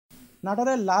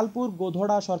নাটোরের লালপুর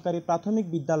গোধড়া সরকারি প্রাথমিক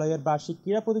বিদ্যালয়ের বার্ষিক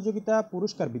ক্রীড়া প্রতিযোগিতা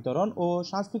পুরস্কার বিতরণ ও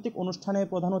সাংস্কৃতিক অনুষ্ঠানে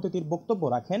প্রধান অতিথির বক্তব্য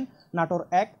রাখেন নাটোর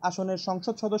 ১ আসনের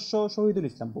সংসদ সদস্য শহীদুল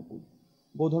ইসলাম পপু।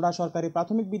 গোধড়া সরকারি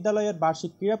প্রাথমিক বিদ্যালয়ের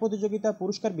বার্ষিক ক্রীড়া প্রতিযোগিতা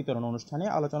পুরস্কার বিতরণ অনুষ্ঠানে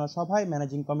আলোচনা সভায়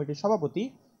ম্যানেজিং কমিটির সভাপতি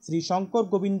শ্রী শঙ্কর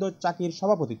গোবিন্দ চাকির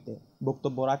সভাপতিত্বে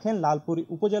বক্তব্য রাখেন লালপুর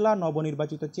উপজেলা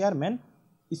নবনির্বাচিত চেয়ারম্যান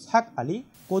ইসহাক আলী,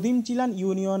 কদিমচিলান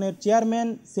ইউনিয়নের চেয়ারম্যান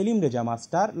সেলিম রেজা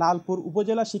মাস্টার, লালপুর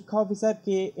উপজেলা শিক্ষা officer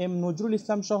K M Nazrul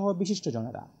Islam সহ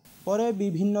বিশিষ্টজনেরা। পরে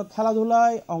বিভিন্ন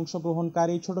খেলাধুলায়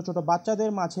অংশগ্রহণকারী ছোট ছোট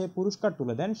বাচ্চাদের মাঝে পুরস্কার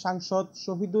তুলে দেন সাংসদ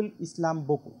শহীদুল ইসলাম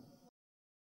বকু।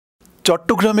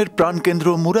 চট্টগ্রামের প্রাণকেন্দ্র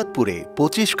মুরাদপুরে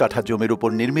 ২৫ কাঠা জমির উপর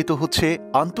নির্মিত হচ্ছে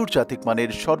আন্তর্জাতিক মানের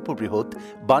সর্ববৃহৎ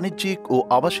বাণিজ্যিক ও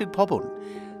আবাসিক ভবন।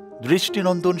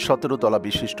 দৃষ্টিনন্দন ১৭ তলা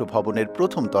বিশিষ্ট ভবনের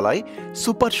প্রথম তলায়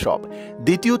সুপার শপ,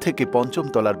 দ্বিতীয় থেকে পঞ্চম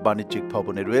তলার বাণিজ্যিক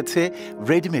ভবনে রয়েছে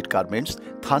রেডিমেড গার্মেন্টস,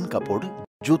 থান কাপড়,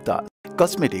 জুতা,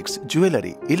 cosmetics,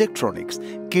 jewellery, electronics,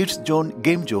 kids zone,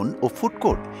 game zone ও ফুড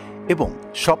কোর্ট এবং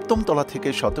সপ্তম তলা থেকে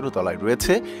 ১৭ তলায়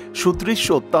রয়েছে সুদৃশ্য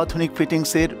অত্যাধুনিক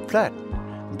ফিটিংসের ফ্ল্যাট।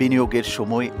 বিনিয়োগের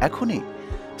সময় এখনই।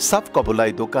 সাফ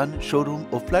কবলায় দোকান, শোরুম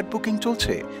ও ফ্ল্যাট বুকিং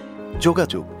চলছে।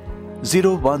 যোগাযোগ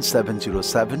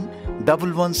 01707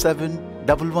 117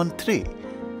 113,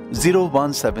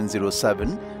 01707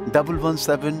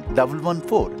 117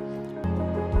 114.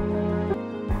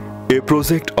 A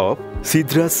project of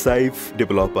Sidra Saif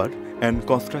Developer and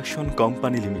Construction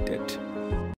Company Limited.